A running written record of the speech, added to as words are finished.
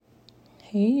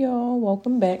Hey y'all,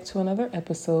 welcome back to another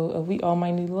episode of We All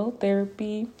Might Need a Little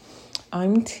Therapy.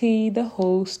 I'm T, the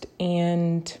host,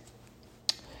 and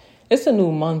it's a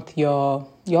new month,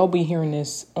 y'all. Y'all be hearing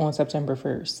this on September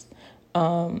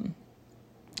 1st.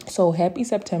 So happy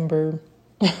September.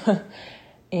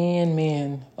 And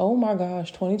man, oh my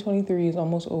gosh, 2023 is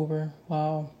almost over.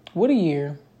 Wow. What a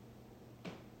year.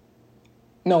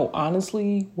 No,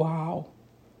 honestly, wow.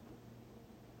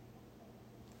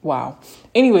 Wow.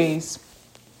 Anyways,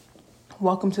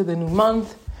 welcome to the new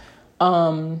month.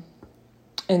 And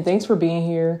thanks for being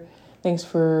here. Thanks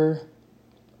for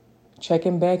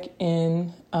checking back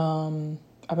in.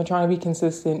 I've been trying to be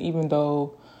consistent, even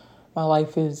though my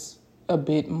life is a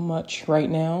bit much right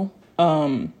now.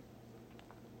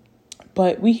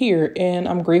 But we here, and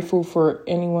I'm grateful for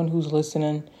anyone who's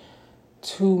listening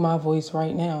to my voice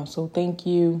right now. So thank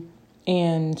you.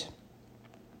 And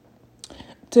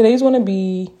today's going to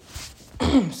be,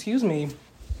 excuse me,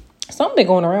 something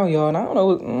going around, y'all. And I don't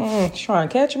know, it's trying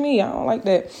to catch me. I don't like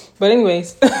that. But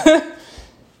anyways,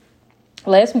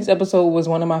 last week's episode was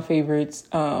one of my favorites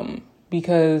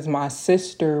because my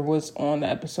sister was on the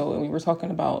episode and we were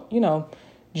talking about,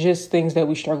 just things that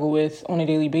we struggle with on a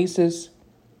daily basis.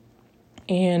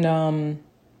 And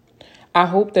I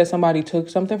hope that somebody took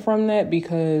something from that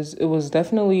because it was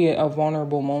definitely a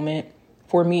vulnerable moment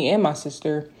for me and my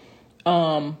sister.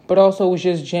 But also it was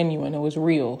just genuine. It was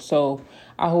real. So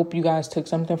I hope you guys took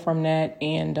something from that.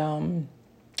 And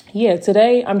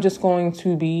today I'm just going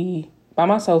to be by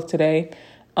myself today,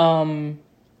 talking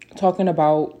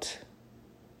about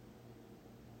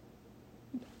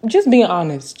just being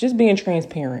honest, just being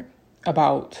transparent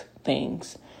about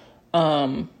things.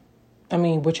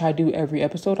 Which I do every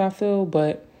episode, I feel,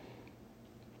 but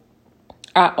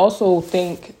I also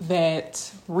think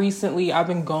that recently I've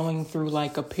been going through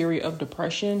like a period of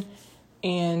depression,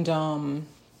 and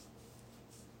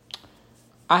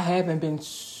I haven't been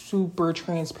super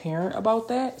transparent about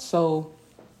that. So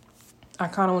I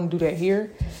kind of want to do that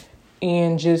here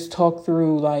and just talk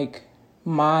through like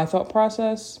my thought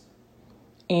process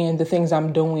and the things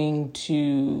I'm doing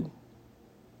to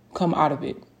come out of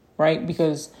it, right?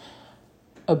 Because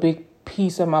a big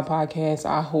piece of my podcast,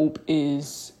 I hope,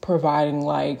 is providing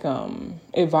like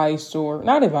advice, or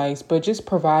not advice, but just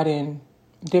providing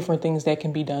different things that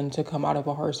can be done to come out of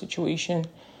a hard situation.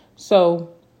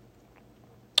 So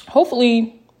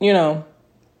hopefully, y'all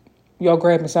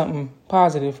grabbing something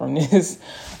positive from this.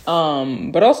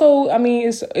 But also,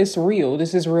 it's real.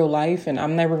 This is real life, and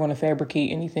I'm never going to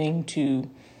fabricate anything to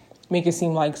make it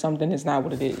seem like something is not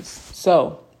what it is.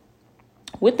 So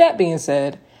with that being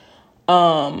said,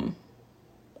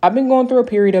 I've been going through a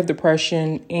period of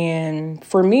depression, and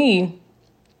for me,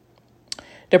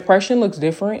 depression looks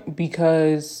different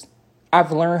because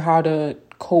I've learned how to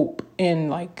cope and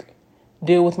like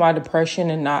deal with my depression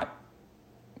and not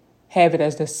have it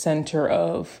as the center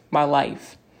of my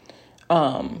life.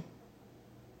 And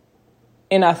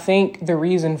I think the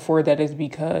reason for that is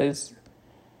because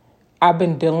I've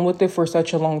been dealing with it for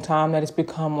such a long time that it's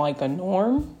become like a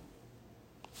norm,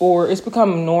 or it's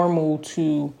become normal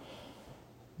to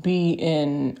be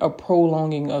in a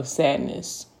prolonging of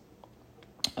sadness,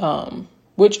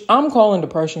 which I'm calling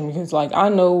depression because like I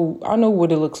know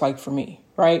what it looks like for me,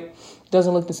 right? It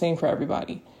doesn't look the same for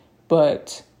everybody,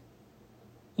 but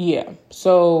yeah.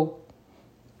 So,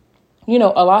 a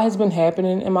lot has been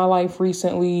happening in my life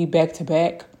recently, back to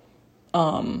back,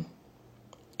 and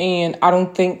I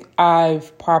don't think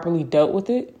I've properly dealt with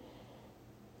it.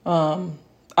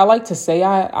 I like to say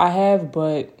I have,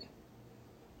 but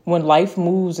when life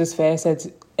moves as fast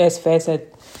as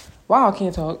wow, I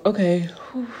can't talk. Okay.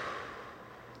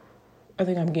 I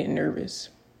think I'm getting nervous.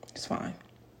 It's fine.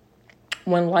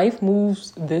 When life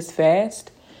moves this fast,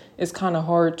 it's kind of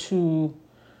hard to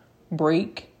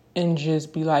break and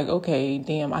just be like, okay,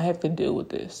 damn, I have to deal with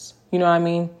this. You know what I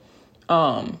mean?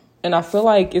 And I feel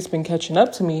like it's been catching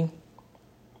up to me.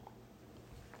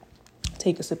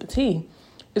 Take a sip of tea.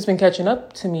 It's been catching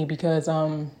up to me because I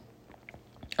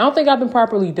don't think I've been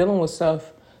properly dealing with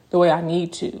stuff the way I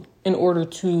need to in order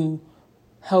to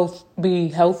be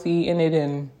healthy in it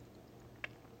and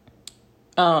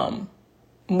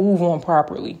move on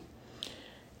properly.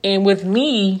 And with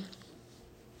me,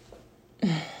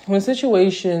 when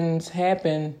situations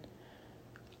happen,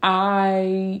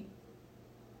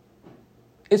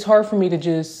 it's hard for me to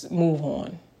just move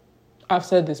on. I've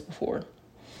said this before.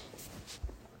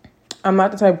 I'm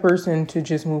not the type of person to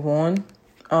just move on.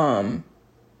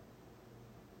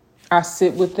 I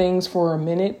sit with things for a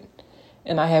minute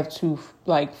and I have to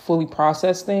like fully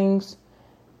process things.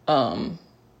 And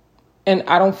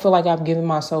I don't feel like I've given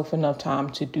myself enough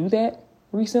time to do that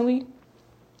recently.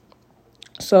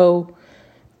 So,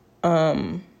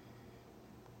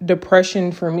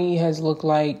 depression for me has looked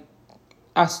like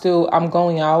I'm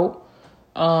going out,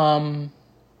 and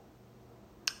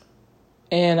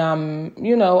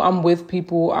I'm with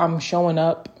people, I'm showing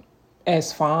up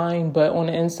as fine, but on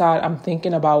the inside, I'm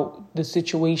thinking about the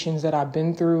situations that I've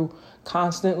been through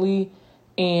constantly,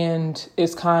 and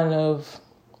it's kind of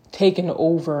taken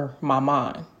over my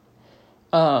mind.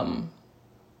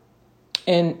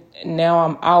 And now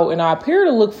I'm out and I appear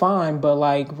to look fine, but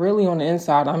like really on the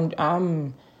inside,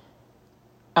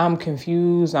 I'm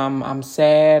confused. I'm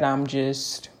sad. I'm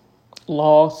just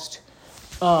lost.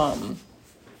 And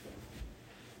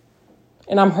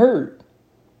I'm hurt.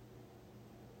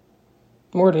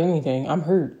 More than anything, I'm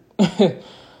hurt.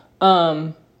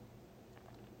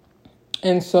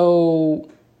 And so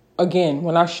again,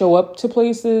 when I show up to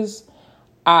places,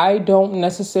 I don't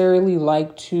necessarily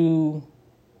like to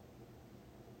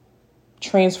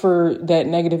transfer that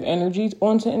negative energy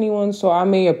onto anyone. So I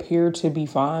may appear to be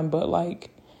fine, but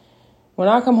like when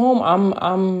I come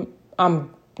home,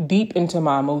 I'm deep into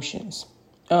my emotions.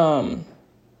 And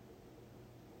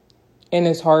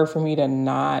it's hard for me to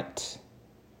not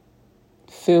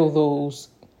feel those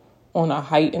on a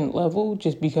heightened level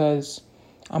just because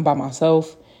I'm by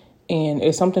myself. And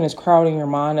if something is crowding your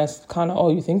mind, that's kind of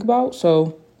all you think about.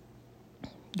 So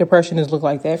depression has looked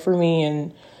like that for me.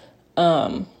 And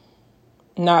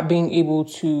not being able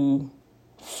to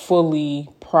fully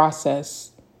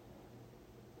process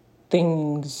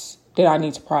things that I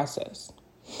need to process.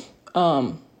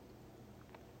 Also,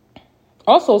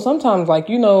 sometimes, like,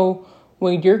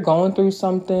 when you're going through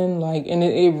something, like, and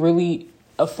it really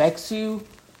affects you,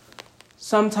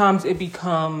 sometimes it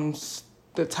becomes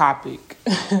the topic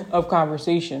of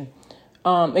conversation.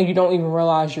 And you don't even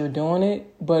realize you're doing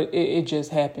it, but it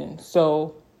just happens.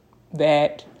 So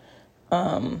that,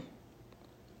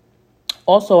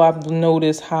 also, I've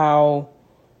noticed how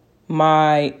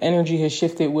my energy has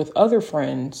shifted with other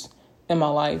friends in my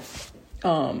life,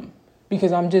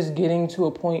 because I'm just getting to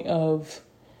a point of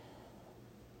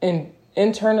an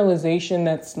internalization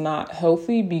that's not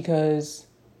healthy, because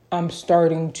I'm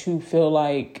starting to feel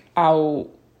like I'll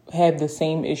have the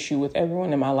same issue with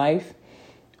everyone in my life.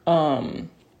 And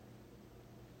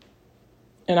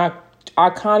I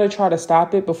kind of try to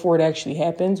stop it before it actually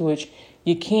happens, which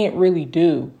you can't really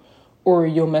do, or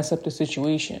you'll mess up the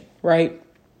situation, right?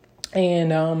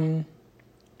 And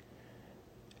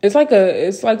it's like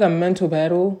a mental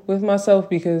battle with myself,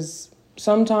 because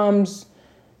sometimes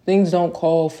things don't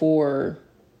call for,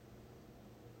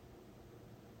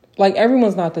 like,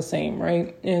 everyone's not the same,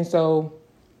 right? And so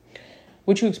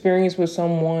what you experience with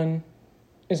someone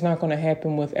is not going to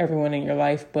happen with everyone in your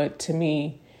life, but to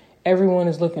me, everyone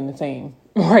is looking the same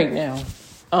right now.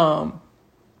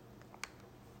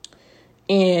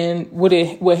 And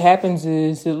what happens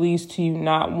is it leads to you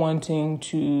not wanting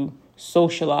to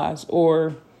socialize,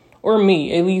 or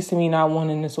me, it leads to me not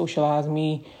wanting to socialize,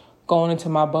 me going into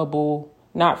my bubble,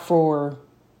 not for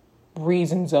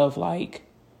reasons of like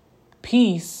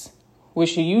peace,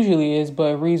 which it usually is,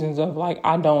 but reasons of like,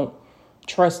 I don't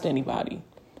trust anybody.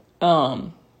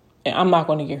 And I'm not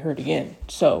going to get hurt again.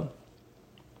 So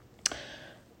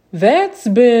that's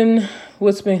been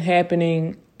what's been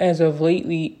happening as of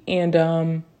lately.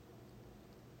 And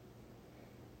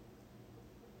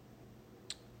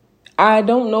I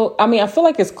don't know. I mean, I feel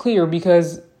like it's clear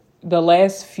because the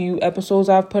last few episodes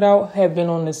I've put out have been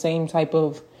on the same type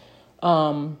of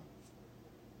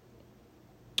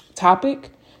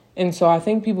topic. And so I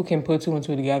think people can put two and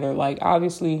two together. Like,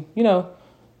 obviously,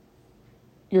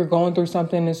 you're going through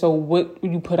something. And so what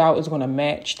you put out is going to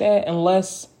match that,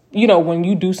 unless, when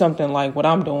you do something like what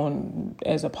I'm doing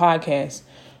as a podcast,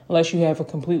 unless you have a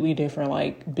completely different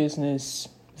like business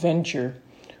venture,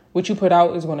 what you put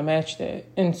out is going to match that.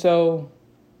 And so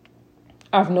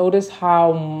I've noticed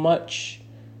how much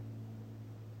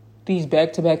these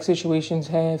back-to-back situations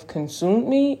have consumed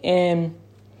me, and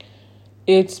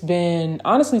it's been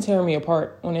honestly tearing me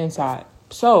apart on the inside.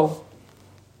 So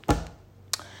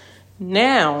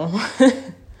now,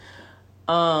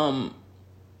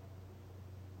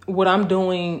 what I'm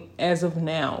doing as of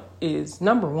now is,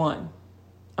 number one,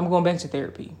 I'm going back to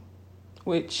therapy,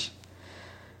 which,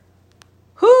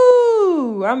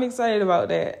 I'm excited about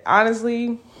that.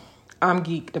 Honestly, I'm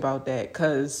geeked about that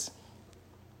because,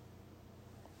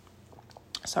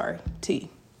 I'm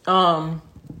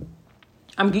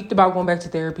geeked about going back to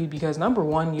therapy because, number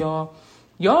one, y'all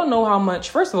know how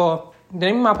much, first of all, the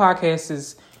name of my podcast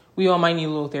is We All Might Need a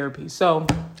Little Therapy. So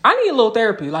I need a little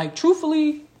therapy. Like,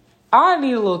 truthfully, I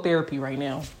need a little therapy right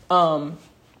now.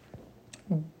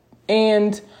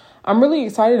 And I'm really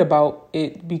excited about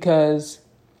it because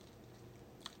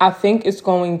I think it's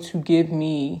going to give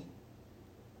me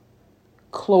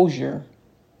closure,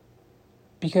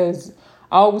 because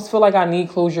I always feel like I need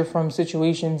closure from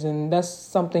situations, and that's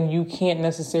something you can't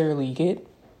necessarily get,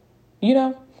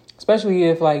 especially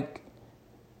if like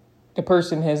the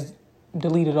person has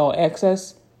deleted all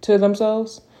access to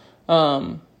themselves.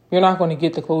 You're not going to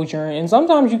get the closure. And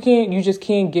sometimes you just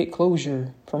can't get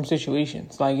closure from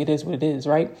situations. Like, it is what it is,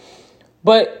 right?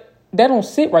 But that don't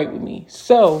sit right with me.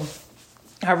 So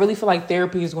I really feel like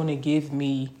therapy is going to give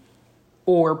me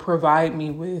or provide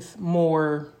me with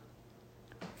more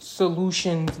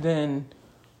solutions than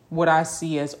what I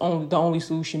see as the only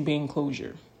solution being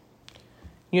closure.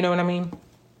 You know what I mean?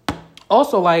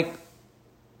 Also, like,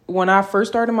 when I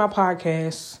first started my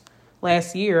podcast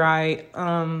last year, I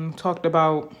talked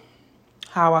about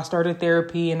how I started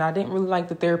therapy, and I didn't really like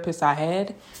the therapist I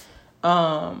had.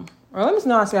 Or let me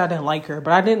not say I didn't like her,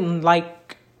 but I didn't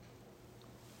like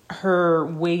her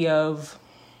way of...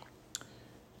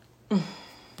 It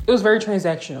was very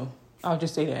transactional. I'll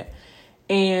just say that.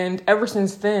 And ever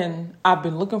since then, I've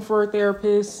been looking for a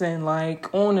therapist and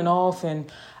like on and off,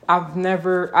 and I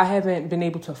haven't been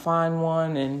able to find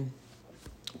one, and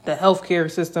the healthcare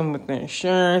system with the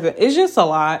insurance, it's just a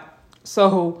lot.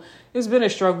 So it's been a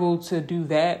struggle to do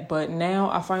that. But now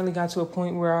I finally got to a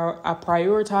point where I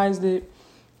prioritized it,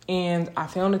 and I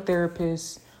found a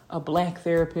therapist, a Black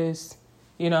therapist,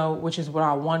 which is what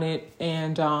I wanted.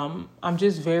 And I'm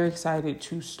just very excited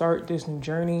to start this new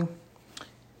journey,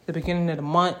 the beginning of the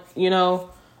month,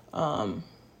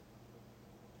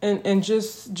 and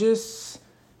just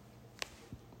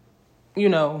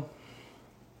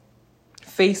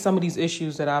face some of these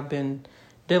issues that I've been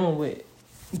dealing with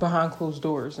behind closed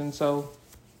doors. And so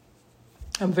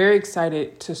I'm very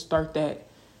excited to start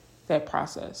that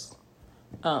process.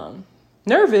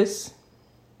 Nervous,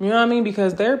 you know what I mean?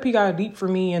 Because therapy got deep for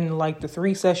me in like the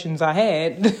 3 sessions I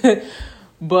had.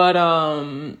 But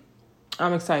I'm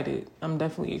excited. I'm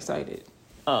definitely excited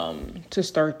to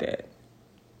start that.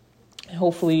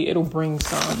 Hopefully it'll bring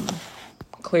some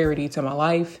clarity to my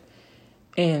life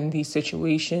and these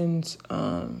situations.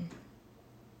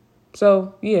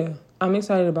 So yeah, I'm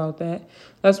excited about that.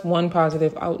 That's one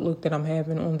positive outlook that I'm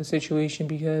having on the situation,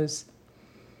 because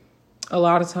a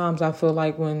lot of times I feel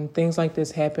like when things like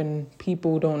this happen,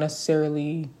 people don't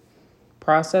necessarily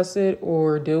process it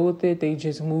or deal with it. They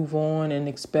just move on and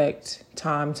expect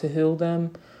time to heal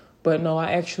them. But no,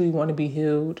 I actually want to be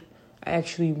healed. I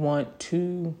actually want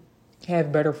to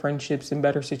have better friendships and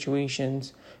better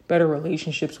situations, better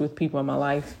relationships with people in my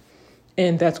life.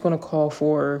 And that's going to call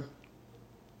for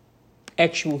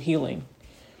actual healing,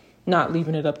 not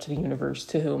leaving it up to the universe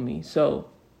to heal me. So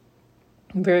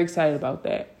I'm very excited about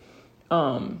that.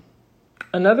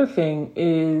 Another thing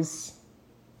is,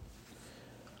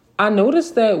 I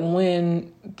noticed that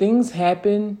when things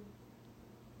happen,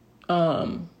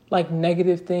 like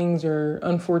negative things or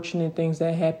unfortunate things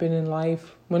that happen in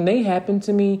life, when they happen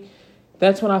to me,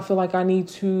 that's when I feel like I need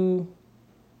to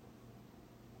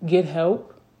get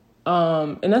help.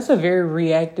 And that's a very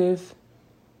reactive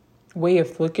way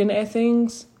of looking at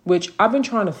things, which I've been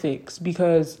trying to fix,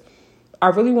 because I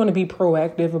really want to be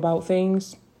proactive about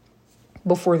things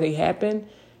before they happen.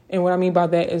 And what I mean by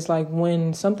that is, like,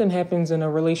 when something happens in a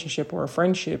relationship or a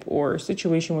friendship or a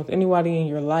situation with anybody in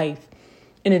your life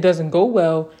and it doesn't go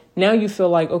well, now you feel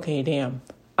like, okay, damn,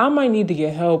 I might need to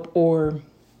get help, or,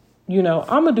 I'm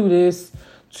going to do this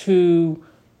to,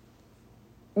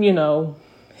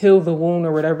 heal the wound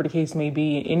or whatever the case may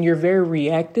be. And you're very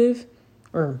reactive,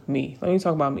 or me, let me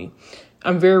talk about me.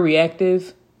 I'm very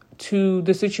reactive to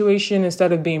the situation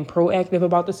instead of being proactive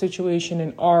about the situation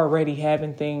and already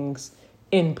having things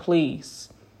in place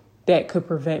that could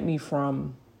prevent me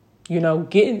from,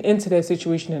 getting into that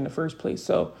situation in the first place.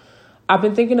 So I've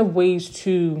been thinking of ways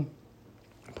to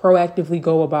proactively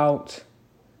go about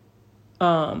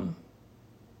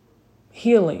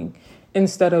healing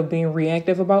instead of being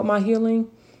reactive about my healing,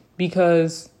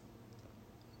 because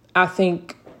I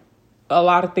think a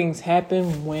lot of things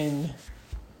happen when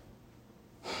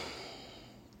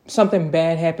something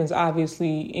bad happens,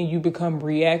 obviously, and you become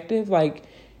reactive. Like,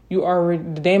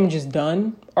 the damage is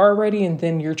done already, and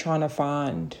then you're trying to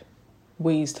find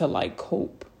ways to like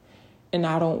cope. And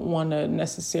I don't want to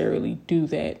necessarily do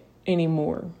that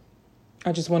anymore.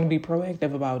 I just want to be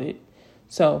proactive about it.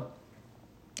 So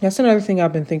that's another thing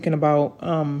I've been thinking about.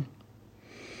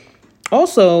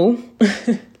 Also,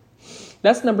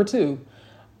 that's number 2.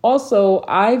 Also,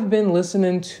 I've been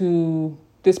listening to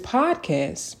this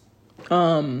podcast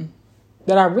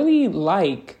that I really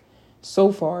like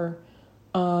so far.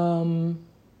 And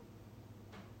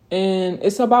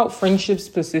it's about friendship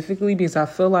specifically, because I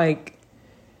feel like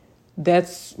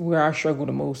that's where I struggle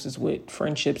the most, is with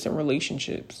friendships and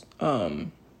relationships,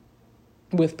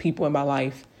 with people in my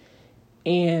life.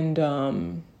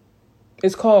 And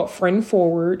it's called Friend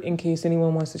Forward, in case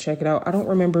anyone wants to check it out. I don't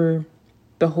remember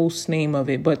the host's name of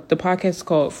it, but the podcast is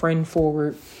called Friend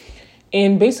Forward.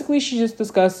 And basically she just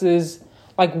discusses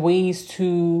like ways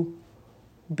to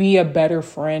be a better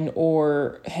friend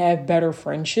or have better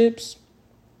friendships,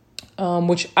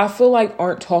 which I feel like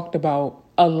aren't talked about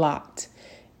a lot.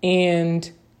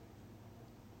 And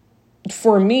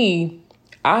for me,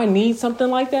 I need something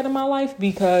like that in my life,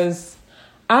 because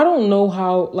I don't know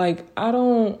how, like,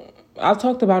 I've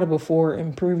talked about it before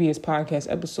in previous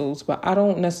podcast episodes, but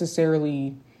I'm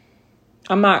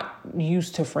not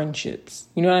used to friendships.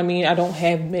 You know what I mean? I don't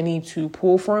have many to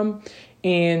pull from.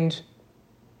 And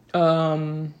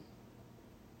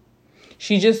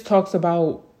she just talks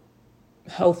about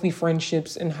healthy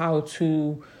friendships and how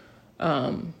to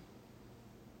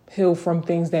heal from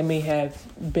things that may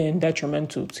have been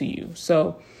detrimental to you.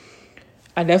 So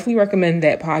I definitely recommend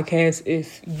that podcast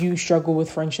if you struggle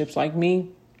with friendships like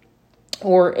me,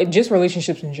 or just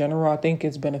relationships in general. I think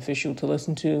it's beneficial to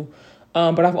listen to.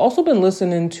 But I've also been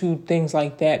listening to things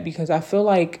like that because I feel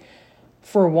like,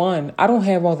 for one, I don't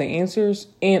have all the answers.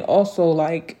 And also,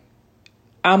 like,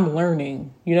 I'm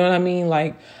learning. You know what I mean?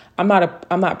 Like, I'm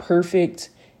not perfect.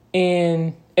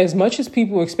 And as much as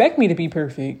people expect me to be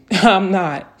perfect, I'm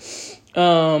not.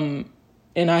 And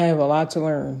I have a lot to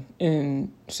learn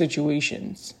in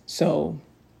situations. So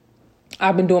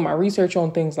I've been doing my research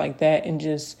on things like that and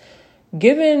just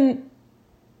giving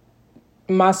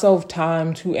myself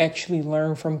time to actually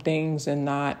learn from things and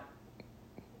not,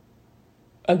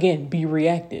 again, be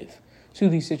reactive to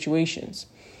these situations.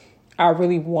 I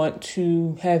really want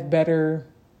to have better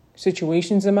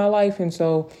situations in my life. And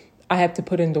so I have to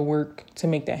put in the work to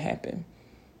make that happen.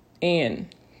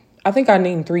 And I think I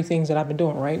named 3 things that I've been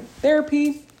doing, right?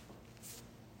 Therapy,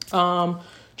 trying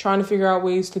to figure out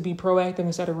ways to be proactive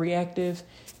instead of reactive,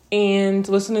 and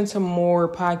listening to more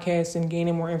podcasts and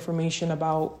gaining more information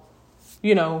about,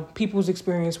 you know, people's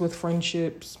experience with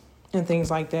friendships and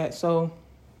things like that. So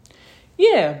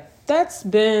yeah, that's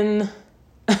been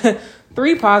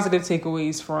 3 positive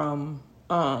takeaways from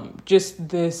just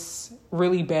this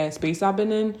really bad space I've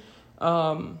been in.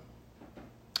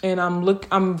 And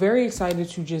I'm very excited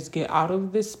to just get out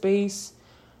of this space,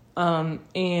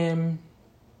 and,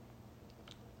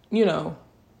 you know,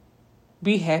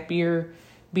 be happier,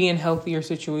 be in healthier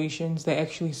situations that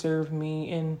actually serve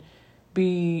me, and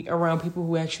be around people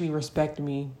who actually respect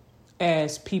me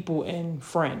as people and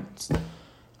friends.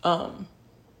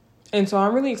 And so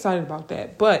I'm really excited about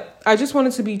that. But I just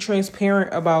wanted to be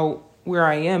transparent about where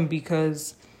I am,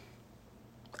 because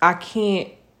I can't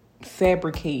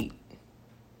fabricate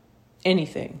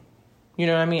anything. You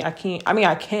know what I mean? I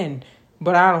can,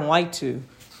 but I don't like to.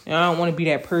 And I don't want to be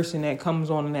that person that comes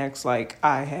on and acts like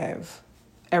I have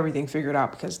everything figured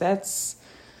out, because that's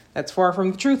far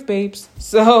from the truth, babes.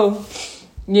 So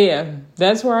yeah,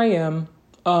 that's where I am.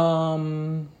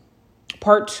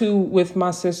 Part 2 with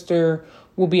my sister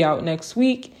will be out next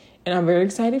week, and I'm very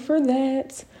excited for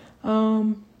that.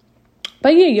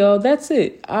 But yeah, y'all, that's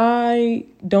it. I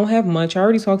don't have much. I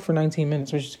already talked for 19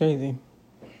 minutes, which is crazy.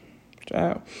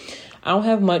 I don't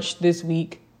have much this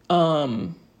week. But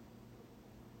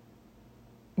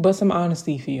some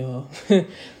honesty for y'all.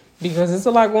 Because it's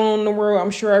a lot going on in the world.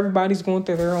 I'm sure everybody's going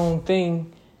through their own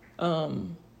thing.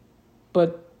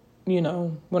 But, you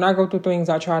know, when I go through things,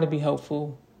 I try to be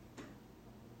helpful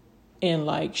and,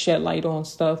 like, shed light on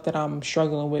stuff that I'm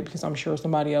struggling with, because I'm sure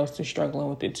somebody else is struggling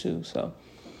with it too. So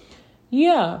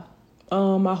yeah,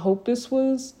 I hope this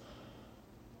was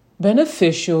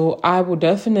beneficial. I will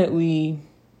definitely,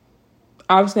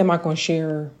 obviously I'm not going to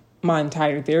share my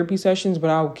entire therapy sessions, but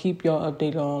I will keep y'all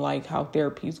updated on, like, how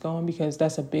therapy is going, because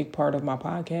that's a big part of my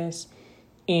podcast.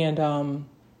 And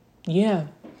yeah,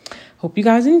 hope you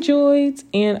guys enjoyed,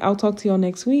 and I'll talk to y'all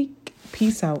next week.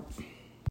 Peace out.